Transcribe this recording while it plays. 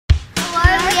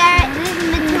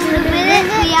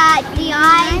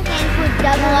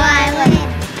Double Island.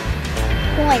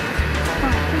 Point.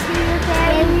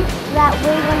 That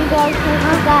we're going to go to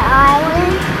that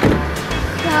island.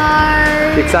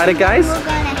 So... Excited, guys? We're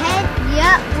going to head...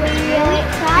 Yep, we're really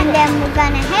excited. And then we're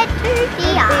going to head to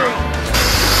the island.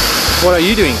 What are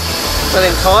you doing?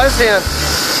 Putting tyres down.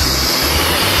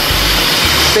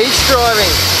 Beach driving.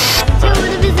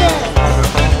 Teewah.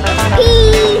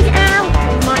 Peace out.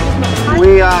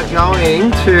 We are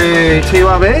going to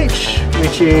Teewah Beach,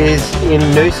 which is in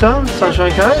Noosa,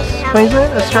 Sunshine Coast,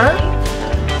 Queensland, Australia.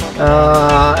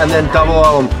 And then Double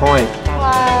Island Point.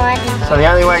 So the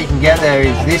only way you can get there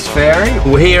is this ferry.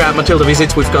 We're here at Matilda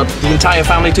Visits. We've got the entire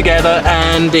family together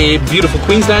and the beautiful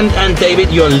Queensland. And David,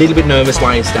 you're a little bit nervous.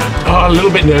 Why is that? Oh, a little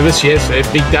bit nervous, yes. A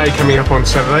big day coming up on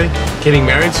Saturday. Getting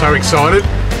married, so excited.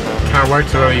 Can't wait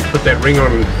to really put that ring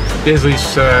on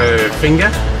Desley's finger.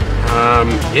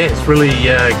 Yeah, it's really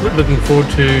good. Looking forward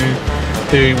to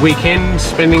the weekend,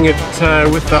 spending it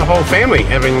with the whole family,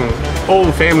 having all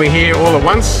the family here all at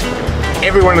once,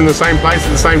 everyone in the same place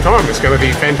at the same time. It's going to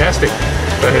be fantastic.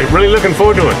 So really looking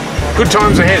forward to it. Good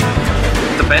times ahead.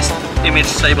 The best image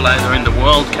stabilizer in the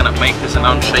world cannot make this an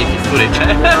unshaky footage.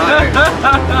 G'day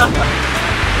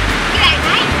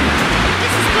mate,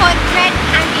 this is called red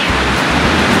onion.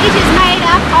 It is made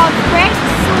up of red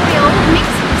soil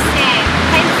mixed with sand,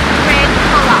 hence the red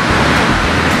colour.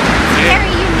 It's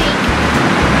very unique.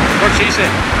 What she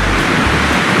said.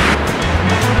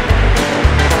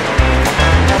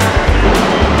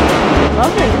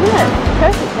 Lovely, isn't it?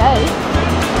 Perfect day.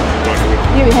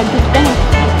 Yeah, we had good dinner.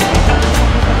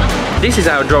 This is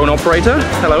our drone operator.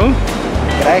 Hello.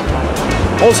 Okay.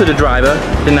 Also the driver,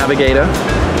 the navigator,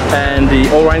 and the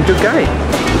all-round good guy.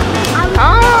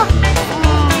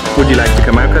 Would you like to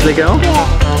come out, cuddly girl?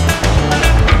 Yeah.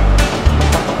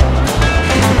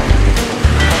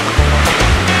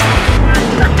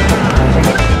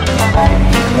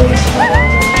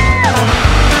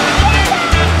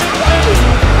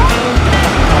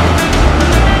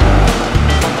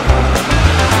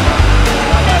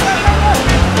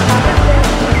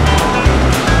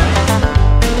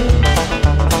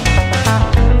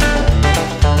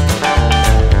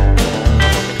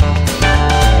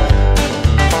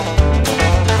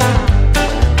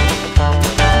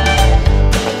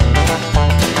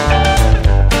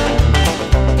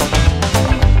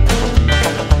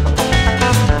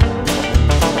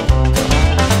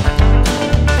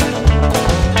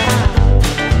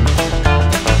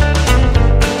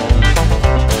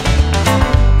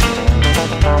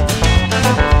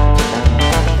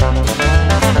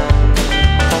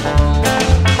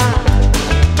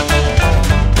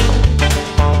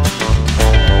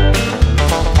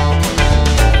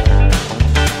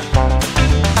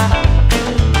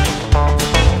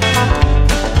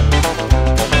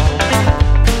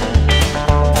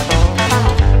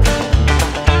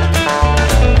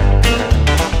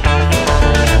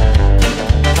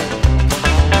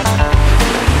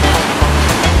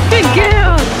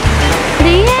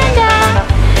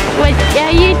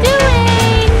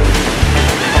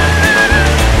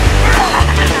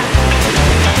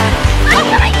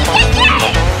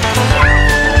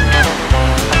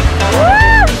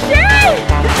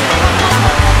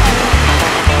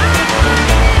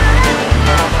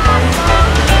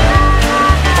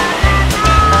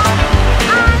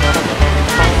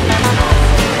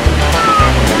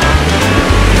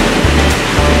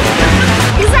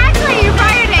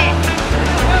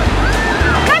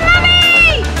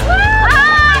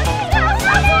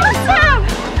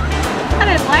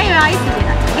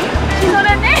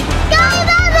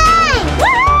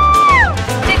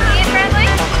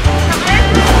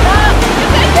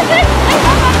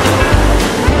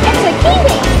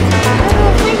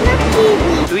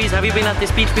 Have you been at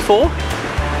this beach before?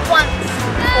 Once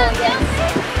before, yes.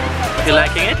 You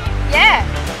liking it? Yeah.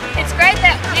 It's great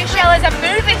that new Schallers are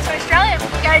moving to Australia.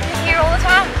 We go to here all the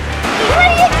time. What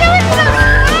are you doing to them?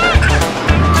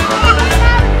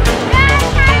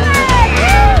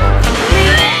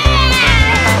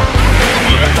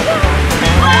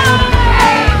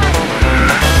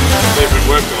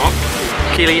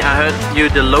 Keely, I heard you're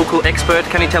the local expert.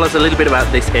 Can you tell us a little bit about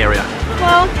this area?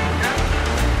 Well,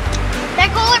 they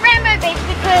call it Rainbow Beach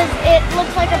because it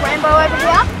looks like a rainbow over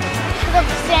here because of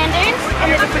the sand dunes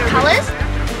and the different colours.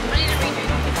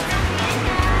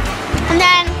 And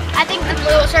then I think the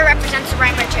blue also represents the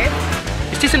rainbow too.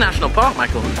 Is this a national park,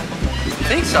 Michael? I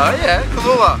think so, yeah.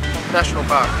 Teewah National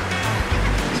Park.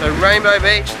 So Rainbow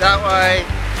Beach that way,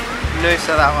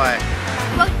 Noosa that way.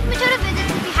 Well, Matilda Visits,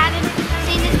 if you haven't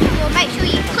seen this before, make sure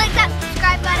you click that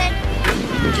subscribe button,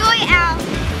 enjoy our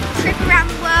trip around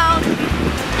the world,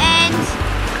 and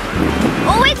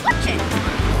always watch it.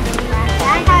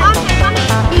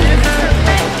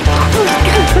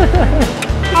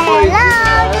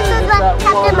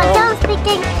 Captain McDonald's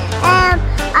speaking.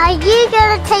 Are you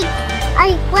gonna take?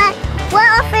 We're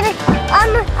off in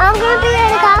I'm gonna be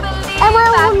in a car, and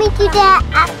we'll meet you there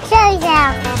at Sherry's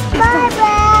house. Bye,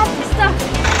 Brad.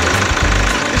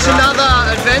 It's another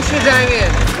adventure, Damian.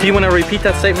 Do you want to repeat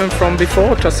that statement from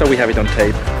before, just so we have it on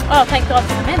tape? Oh, thank God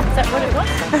for the men. Is that what it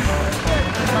was?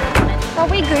 Well,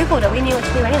 we googled it. We knew what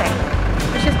to do anyway.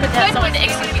 Let's just put that somewhere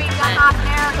extra.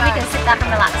 We can sit back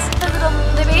and relax.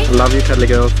 Libby? Love you, cuddly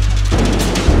girls.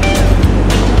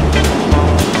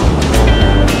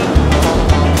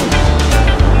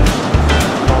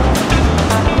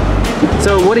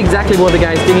 So what exactly were the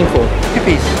guys digging for?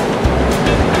 Hippies.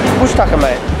 Bush tucker,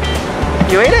 mate.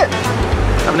 You eat it?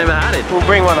 I've never had it. We'll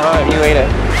bring one home. You eat it.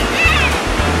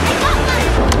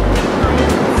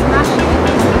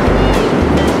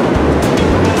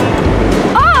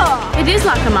 Oh! It is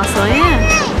like a mussel,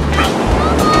 yeah.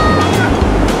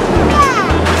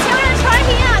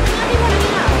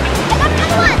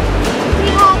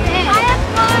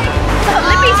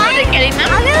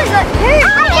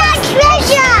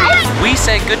 We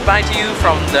say goodbye to you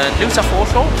from the Noosa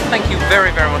foreshore. Thank you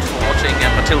very, very much for watching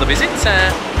Matilda Visits.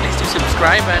 Please do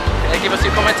subscribe and give us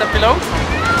your comments up below.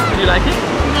 Did you like it?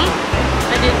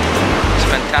 I did. It's a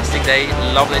fantastic day.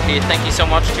 Lovely here. Thank you so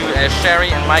much to Sherri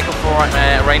and Michael for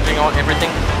arranging everything.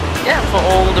 Yeah, for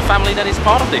all the family that is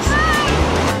part of this.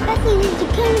 That's a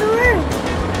kangaroo.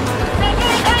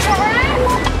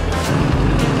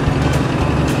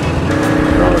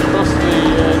 Across the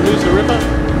Noosa River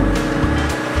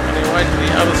and then away to the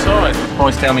other side.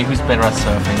 Boys, tell me who's better at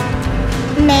surfing.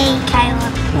 Me,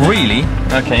 Caleb. Really?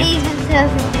 Okay. He's been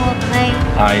surfing for me.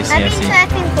 I see, I've I been see.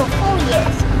 surfing for 4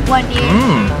 years. 1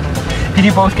 year. Did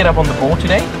you both get up on the board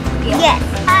today? Yes.